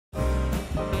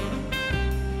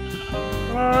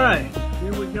Alright,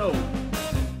 here we go.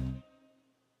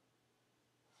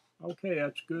 Okay,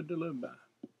 that's good to live by.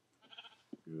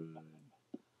 Good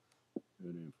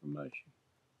information.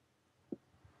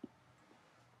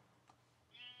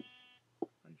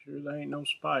 Make sure there ain't no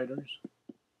spiders.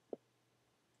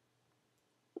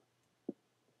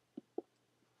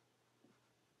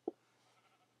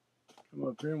 Come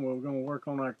up here and we're going to work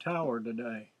on our tower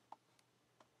today.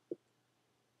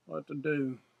 What to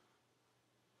do?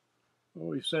 Well,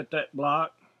 we set that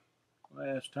block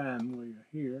last time we were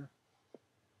here.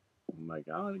 I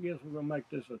guess we're going to make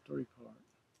this a 3-part.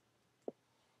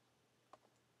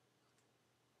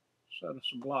 Set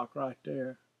us a block right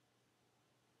there.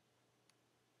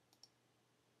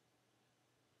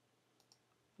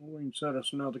 We can set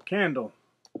us another candle.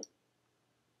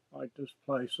 Light this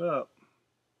place up.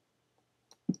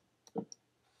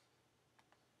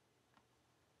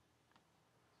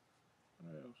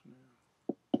 What else now?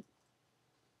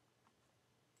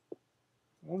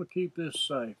 I want to keep this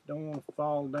safe. Don't want to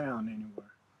fall down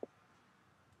anywhere.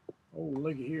 Oh,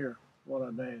 look at here what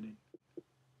I've added.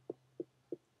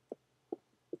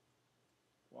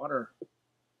 Water.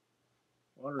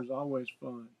 Water's always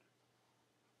fun.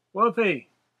 Wolfie!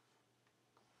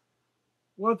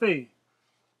 Wolfie!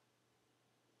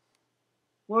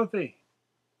 Wolfie!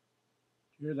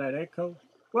 You hear that echo?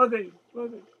 Wolfie!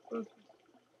 Wolfie! Wolfie!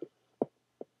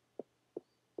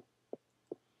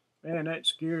 Man, that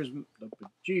scares the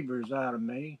bejeebers out of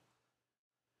me.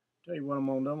 Tell you what I'm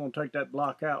gonna do. I'm gonna take that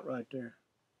block out right there.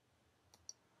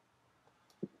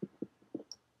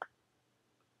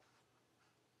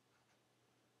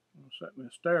 I'm gonna set me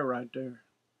a stair right there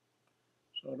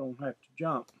so I don't have to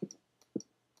jump.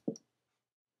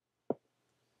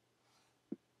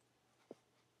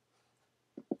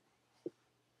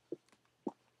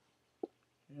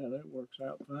 Yeah, that works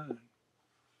out fine.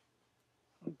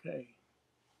 Okay.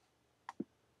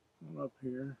 One up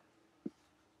here.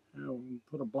 Now we can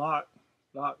put a block.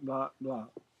 Block.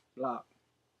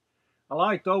 I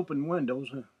like the open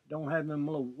windows. Don't have them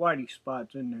little whitey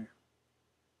spots in there.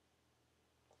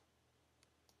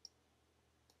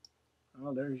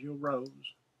 Oh, there's your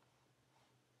rose.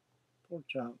 Pork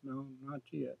chop. No, not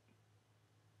yet.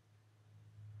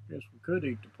 Guess we could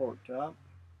eat the pork chop.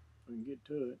 We can get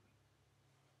to it.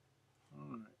 All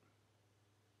right.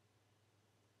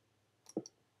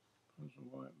 There's a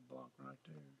white block right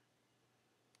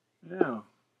there. Now,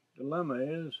 dilemma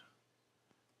is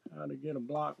how to get a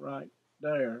block right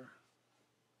there,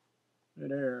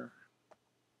 mid-air,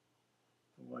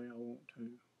 the way I want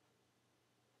to.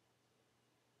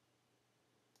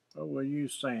 Oh, we'll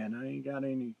use sand. I ain't got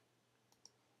any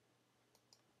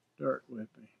dirt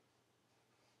with me.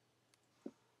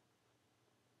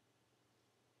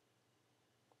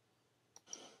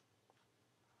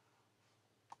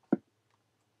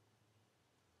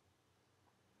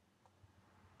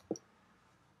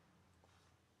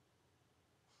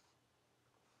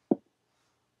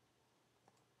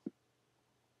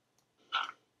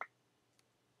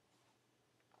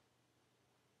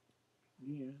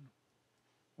 Yeah.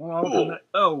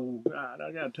 Oh, God,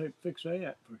 I got to fix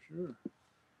that for sure.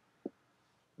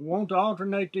 We want to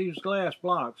alternate these glass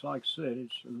blocks. Like I said,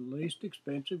 it's the least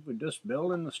expensive. We're just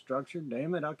building the structure.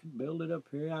 Damn it, I could build it up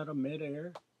here out of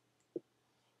midair if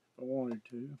I wanted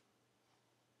to.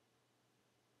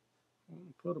 I'm going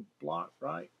to put a block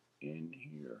right in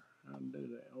here. How to do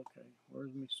that? Okay,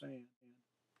 where's my sand?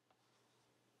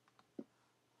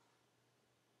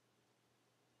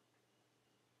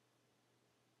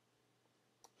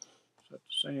 Set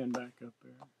the sand back up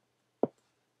there.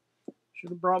 Should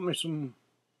have brought me some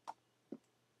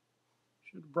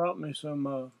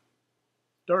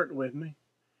dirt with me.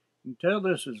 Until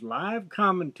this is live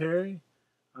commentary,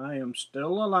 I am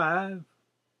still alive.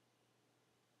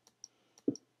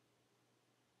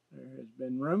 There has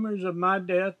been rumors of my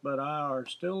death, but I are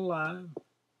still alive.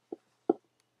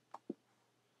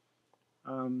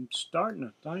 I'm starting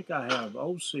to think I have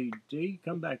OCD.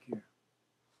 Come back here.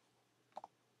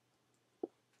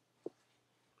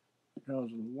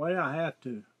 Because of the way I have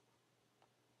to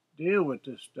deal with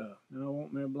this stuff. Now I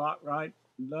want me a block right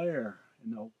there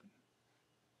in the open.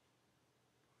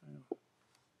 Well,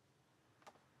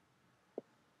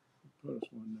 put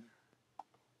us one there.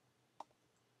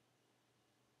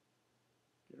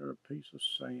 Get her a piece of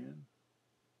sand.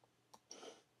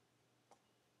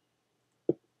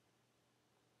 Get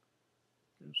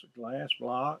us a glass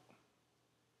block.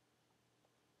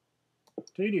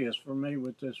 Tedious for me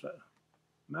with this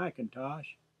Macintosh.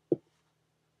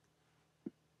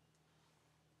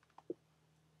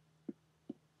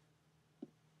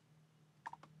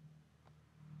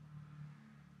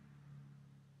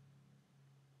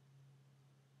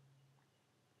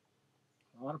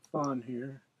 lot of fun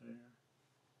here. There.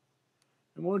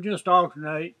 And we'll just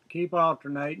alternate, keep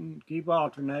alternating,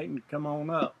 come on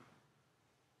up.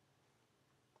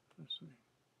 Let's see.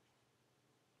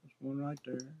 There's one right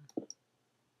there.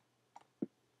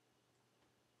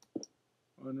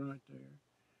 One right there.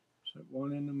 Set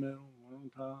one in the middle, one on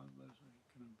top. Let's see.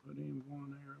 Can I put in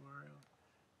one everywhere else?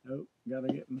 Nope.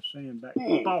 Gotta get my sand back.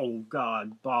 Oh,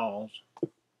 God, balls.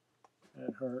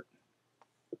 That hurt.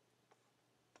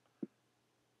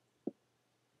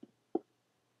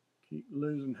 Keep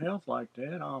losing health like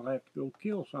that, I'll have to go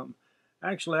kill something.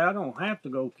 Actually, I don't have to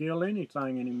go kill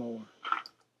anything anymore.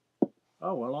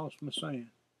 Oh, I lost my sand.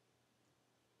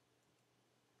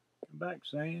 Come back,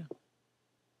 sand.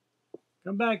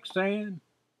 Come back, sand.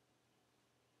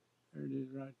 There it is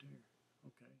right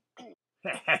there.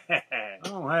 Okay. I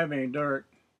don't have any dirt.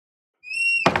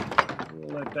 We'll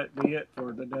let that be it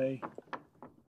for today.